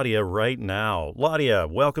with Laudia right now. Laudia,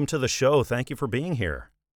 welcome to the show. Thank you for being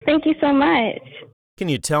here. Thank you so much. Can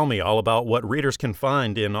you tell me all about what readers can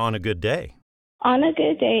find in On a Good Day? On a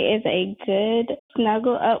Good Day is a good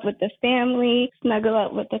snuggle up with the family, snuggle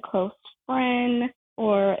up with a close friend,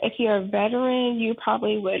 or if you're a veteran, you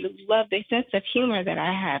probably would love the sense of humor that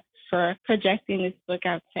I have for projecting this book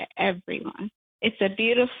out to everyone. It's a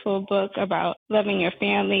beautiful book about loving your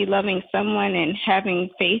family, loving someone, and having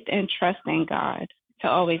faith and trust in God to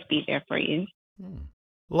always be there for you.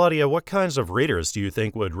 Laudia, what kinds of readers do you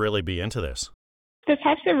think would really be into this? The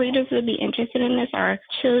types of readers who would be interested in this are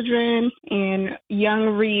children and young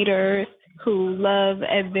readers who love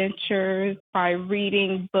adventures by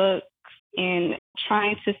reading books and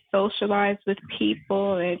trying to socialize with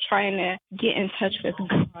people and trying to get in touch with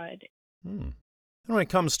God. And when it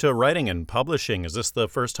comes to writing and publishing, is this the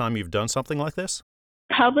first time you've done something like this?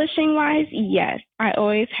 Publishing-wise, yes. I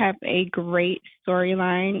always have a great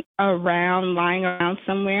storyline lying around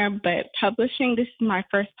somewhere, but publishing, this is my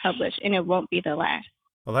first publish, and it won't be the last.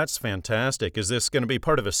 Well, that's fantastic. Is this going to be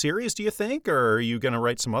part of a series, do you think, or are you going to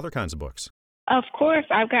write some other kinds of books? Of course,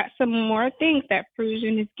 I've got some more things that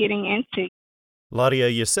Prusian is getting into.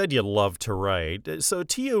 Laudia, you said you love to write. So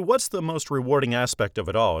to you, what's the most rewarding aspect of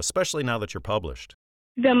it all, especially now that you're published?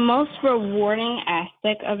 The most rewarding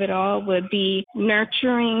aspect of it all would be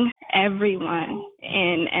nurturing everyone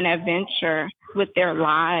in an adventure with their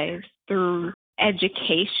lives through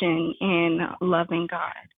education and loving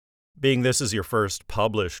God. Being this is your first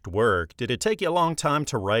published work, did it take you a long time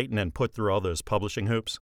to write and then put through all those publishing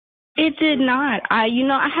hoops? It did not. I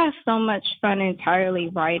have so much fun entirely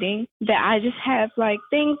writing that I just have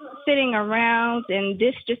things sitting around, and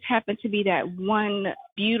this just happened to be that one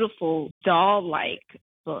beautiful doll-like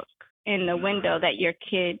book in the window that your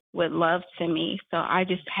kid would love to me. So I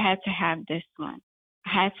just had to have this one.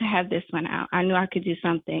 I had to have this one out. I knew I could do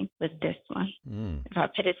something with this one if I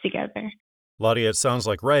put it together. Laudia, it sounds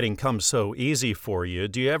like writing comes so easy for you.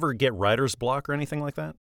 Do you ever get writer's block or anything like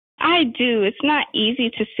that? I do. It's not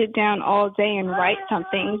easy to sit down all day and write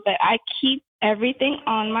something, but I keep everything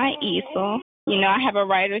on my easel. I have a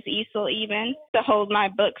writer's easel even to hold my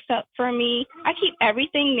books up for me. I keep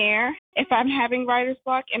everything there if I'm having writer's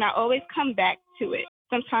block, and I always come back to it.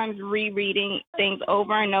 Sometimes rereading things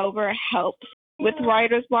over and over helps with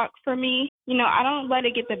writer's block for me. I don't let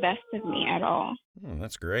it get the best of me at all.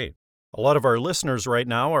 That's great. A lot of our listeners right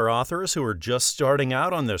now are authors who are just starting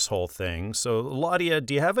out on this whole thing. So, Laudia,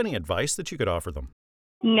 do you have any advice that you could offer them?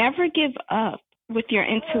 Never give up with your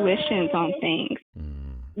intuitions on things.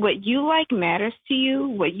 What you like matters to you.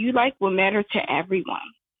 What you like will matter to everyone.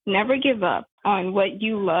 Never give up on what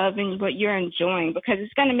you love and what you're enjoying, because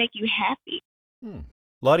it's going to make you happy.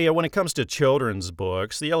 Laudia, when it comes to children's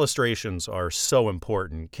books, the illustrations are so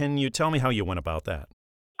important. Can you tell me how you went about that?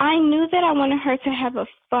 I knew that I wanted her to have a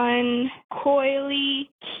fun, coily,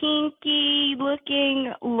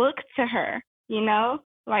 kinky-looking look to her,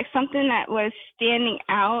 like something that was standing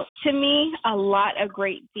out to me a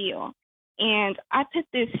great deal. And I put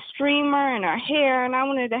this streamer in her hair, and I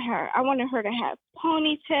wanted her to have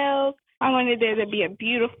ponytails. I wanted there to be a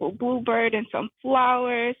beautiful bluebird and some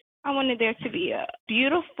flowers. I wanted there to be a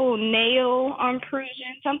beautiful nail on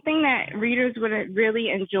Prusian, something that readers would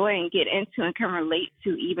really enjoy and get into and can relate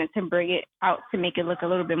to, even to bring it out to make it look a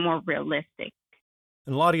little bit more realistic.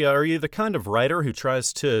 And Laudia, are you the kind of writer who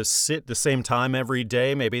tries to sit the same time every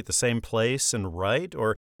day, maybe at the same place, and write?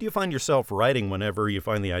 Or do you find yourself writing whenever you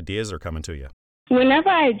find the ideas are coming to you? Whenever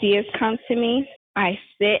ideas come to me, I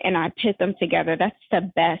sit and I put them together. That's the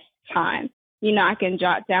best time. I can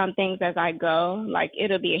jot down things as I go.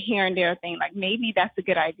 It'll be a here and there thing. Maybe that's a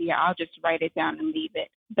good idea. I'll just write it down and leave it.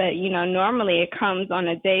 But, normally it comes on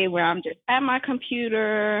a day where I'm just at my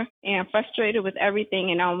computer and frustrated with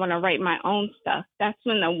everything and I want to write my own stuff. That's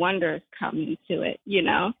when the wonders come into it,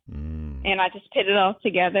 And I just put it all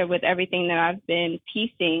together with everything that I've been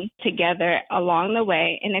piecing together along the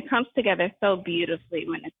way. And it comes together so beautifully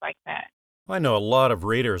when it's like that. I know a lot of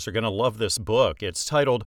readers are going to love this book. It's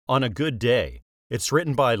titled On a Good Day. It's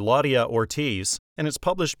written by Laudia Ortiz, and it's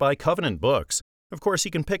published by Covenant Books. Of course,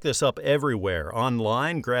 you can pick this up everywhere.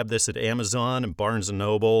 Online, grab this at Amazon and Barnes &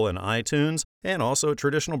 Noble and iTunes, and also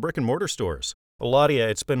traditional brick-and-mortar stores. Laudia,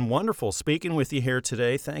 it's been wonderful speaking with you here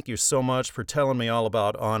today. Thank you so much for telling me all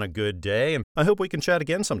about On a Good Day, and I hope we can chat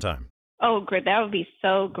again sometime. Oh, great. That would be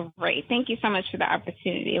so great. Thank you so much for the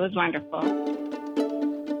opportunity. It was wonderful.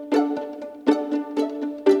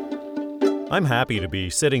 I'm happy to be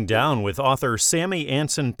sitting down with author Sammy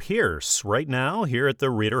Anson Pierce right now here at the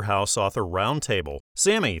Reader House Author Roundtable.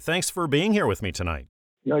 Sammy, thanks for being here with me tonight.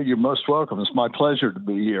 Yeah, you're most welcome. It's my pleasure to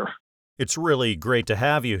be here. It's really great to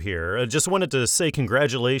have you here. I just wanted to say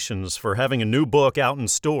congratulations for having a new book out in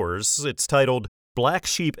stores. It's titled Black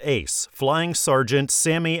Sheep Ace, Flying Sergeant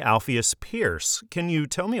Sammy Alpheus Pierce. Can you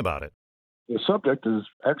tell me about it? The subject is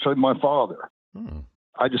actually my father.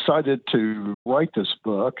 I decided to write this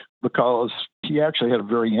book because he actually had a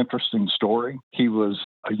very interesting story. He was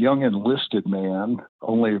a young enlisted man,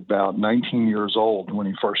 only about 19 years old when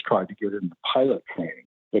he first tried to get into pilot training.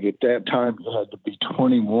 But at that time, he had to be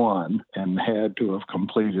 21 and had to have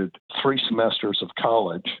completed 3 semesters of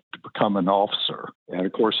college to become an officer. And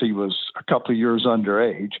of course, he was a couple of years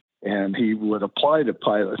underage, and he would apply to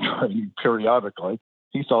pilot training periodically.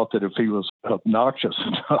 He thought that if he was obnoxious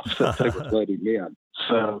enough that they would let him in.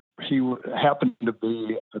 So he happened to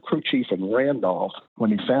be a crew chief in Randolph when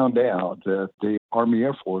he found out that the Army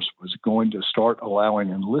Air Force was going to start allowing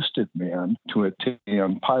enlisted men to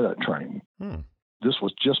attend pilot training. This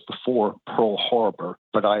was just before Pearl Harbor,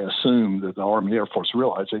 but I assume that the Army Air Force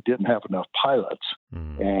realized they didn't have enough pilots.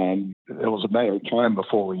 And it was a matter of time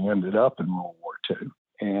before we ended up in World War II.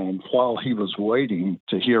 And while he was waiting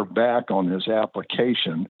to hear back on his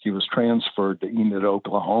application, he was transferred to Enid,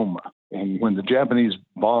 Oklahoma. And when the Japanese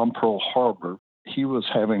bombed Pearl Harbor, he was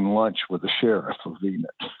having lunch with the sheriff of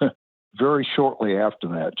Enid. Very shortly after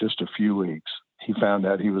that, just a few weeks, he found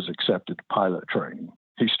out he was accepted to pilot training.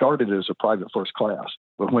 He started as a private first class,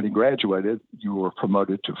 but when he graduated, you were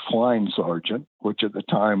promoted to flying sergeant, which at the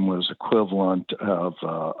time was equivalent of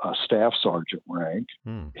a staff sergeant rank.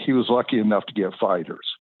 He was lucky enough to get fighters.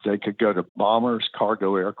 They could go to bombers,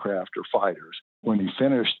 cargo aircraft, or fighters. When he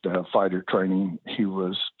finished fighter training, he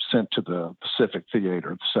was sent to the Pacific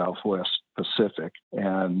Theater, the Southwest Pacific,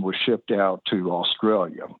 and was shipped out to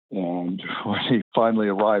Australia. And when he finally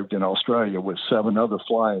arrived in Australia with 7 other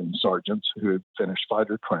flying sergeants who had finished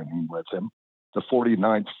fighter training with him, the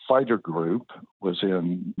 49th Fighter Group was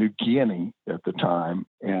in New Guinea at the time,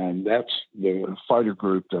 and that's the fighter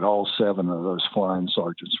group that all 7 of those flying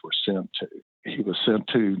sergeants were sent to. He was sent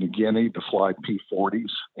to New Guinea to fly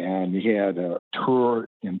P-40s, and he had a tour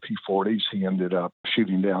in P-40s. He ended up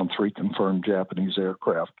shooting down 3 confirmed Japanese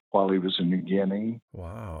aircraft while he was in New Guinea.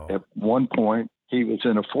 Wow. At one point, he was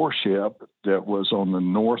in a 4-ship that was on the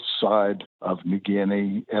north side of New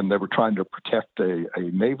Guinea, and they were trying to protect a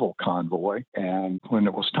naval convoy. And when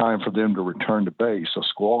it was time for them to return to base, a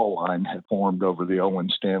squall line had formed over the Owen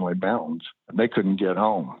Stanley Mountains, and they couldn't get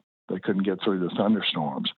home. They couldn't get through the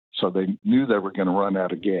thunderstorms. So they knew they were going to run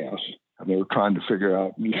out of gas, and they were trying to figure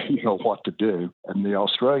out, what to do. And the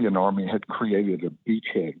Australian Army had created a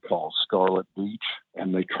beachhead called Scarlet Beach,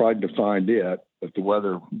 and they tried to find it, but the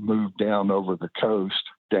weather moved down over the coast,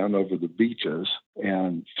 down over the beaches,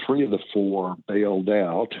 and 3 of the 4 bailed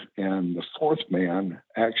out, and the 4th man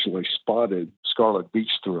actually spotted Scarlet Beach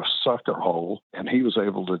through a sucker hole, and he was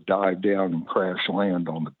able to dive down and crash land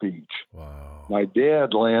on the beach. Wow. My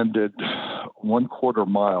dad landed 1/4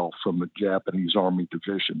 mile from the Japanese Army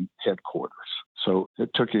Division headquarters. So it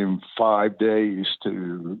took him 5 days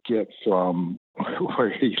to get from where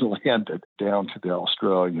he landed down to the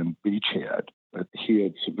Australian beachhead. But he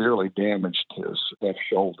had severely damaged his left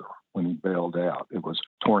shoulder when he bailed out. It was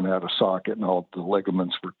torn out of socket and all the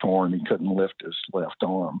ligaments were torn. He couldn't lift his left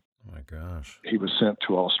arm. Oh my gosh. He was sent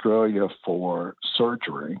to Australia for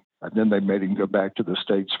surgery, and then they made him go back to the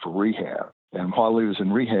States for rehab. And while he was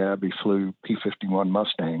in rehab, he flew P-51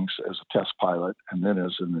 Mustangs as a test pilot and then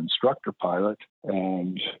as an instructor pilot.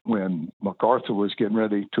 And when MacArthur was getting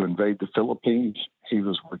ready to invade the Philippines, he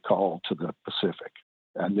was recalled to the Pacific.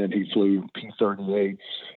 And then he flew P-38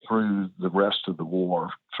 through the rest of the war,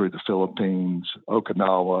 through the Philippines,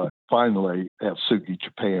 Okinawa, finally at Sugi,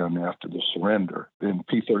 Japan after the surrender. In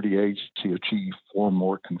P-38, he achieved 4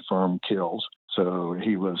 more confirmed kills. So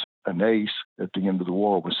he was an ace at the end of the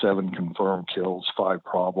war with 7 confirmed kills, 5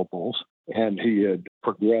 probables. And he had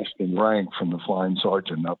progressed in rank from the flying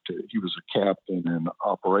sergeant up to, he was a captain and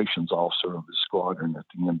operations officer of his squadron at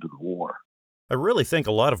the end of the war. I really think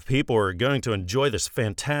a lot of people are going to enjoy this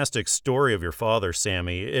fantastic story of your father,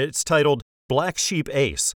 Sammy. It's titled Black Sheep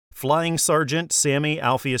Ace, Flying Sergeant Sammy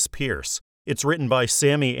Alpheus Pierce. It's written by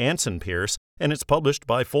Sammy Anson Pierce, and it's published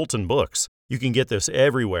by Fulton Books. You can get this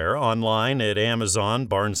everywhere, online at Amazon,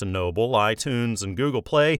 Barnes & Noble, iTunes, and Google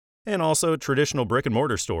Play, and also traditional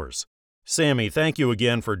brick-and-mortar stores. Sammy, thank you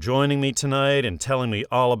again for joining me tonight and telling me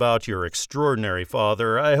all about your extraordinary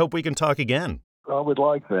father. I hope we can talk again. I would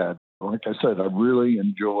like that. Like I said, I really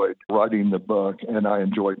enjoyed writing the book, and I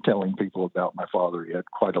enjoyed telling people about my father. He had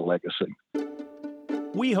quite a legacy.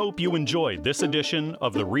 We hope you enjoyed this edition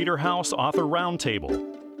of the Reader House Author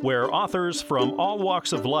Roundtable, where authors from all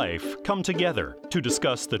walks of life come together to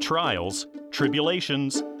discuss the trials,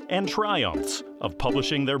 tribulations, and triumphs of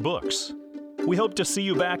publishing their books. We hope to see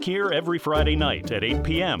you back here every Friday night at 8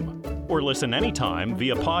 p.m. or listen anytime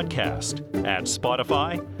via podcast at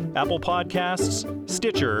Spotify, Apple Podcasts,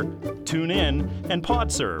 Stitcher, TuneIn, and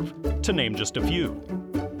PodServe, to name just a few.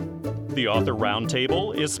 The Author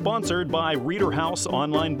Roundtable is sponsored by Reader House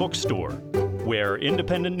Online Bookstore, where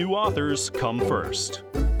independent new authors come first.